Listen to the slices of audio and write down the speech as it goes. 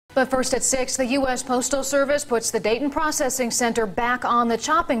But first at 6, the U.S. Postal Service puts the Dayton Processing Center back on the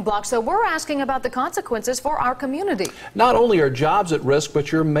chopping block. So we're asking about the consequences for our community. Not only are jobs at risk,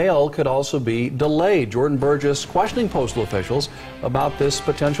 but your mail could also be delayed. Jordan Burgess questioning postal officials about this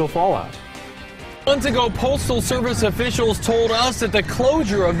potential fallout. Months ago, Postal Service officials told us that the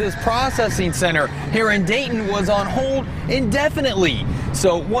closure of this processing center here in Dayton was on hold indefinitely.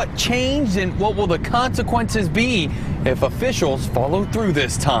 So what changed and what will the consequences be if officials follow through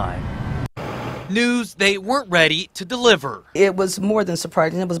this time? News they weren't ready to deliver. It was more than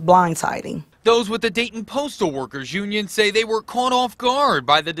surprising, it was blindsiding. Those with the Dayton Postal Workers Union say they were caught off guard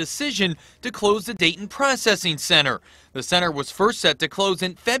by the decision to close the Dayton Processing Center. The center was first set to close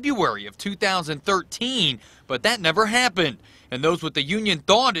in February of 2013, but that never happened. And those with the union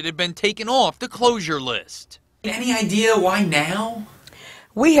thought it had been taken off the closure list. Any idea why now?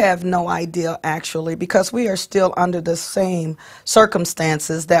 We have no idea, actually, because we are still under the same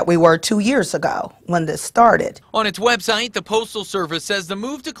circumstances that we were 2 years ago when this started. On its website, the Postal Service says the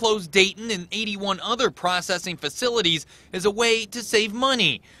move to close Dayton and 81 other processing facilities is a way to save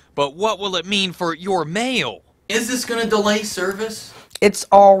money. But what will it mean for your mail? Is this going to delay service? It's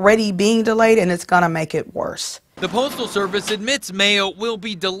already being delayed, and it's going to make it worse. The Postal Service admits mail will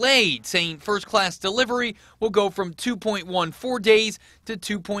be delayed, saying first-class delivery will go from 2.14 days to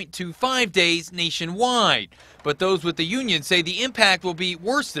 2.25 days nationwide. But those with the union say the impact will be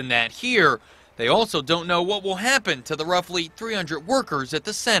worse than that here. They also don't know what will happen to the roughly 300 workers at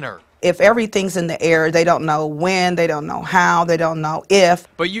the center. If everything's in the air, they don't know when, they don't know how, they don't know if.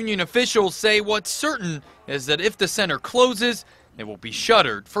 But union officials say what's certain is that if the center closes, it will be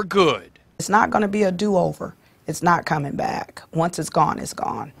shuttered for good. It's not going to be a do-over. It's not coming back. Once it's gone, it's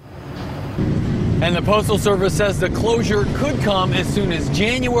gone. And the Postal Service says the closure could come as soon as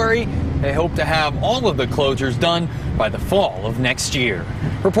January. They hope to have all of the closures done by the fall of next year.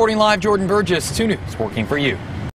 Reporting live, Jordan Burgess, 2 News, working for you.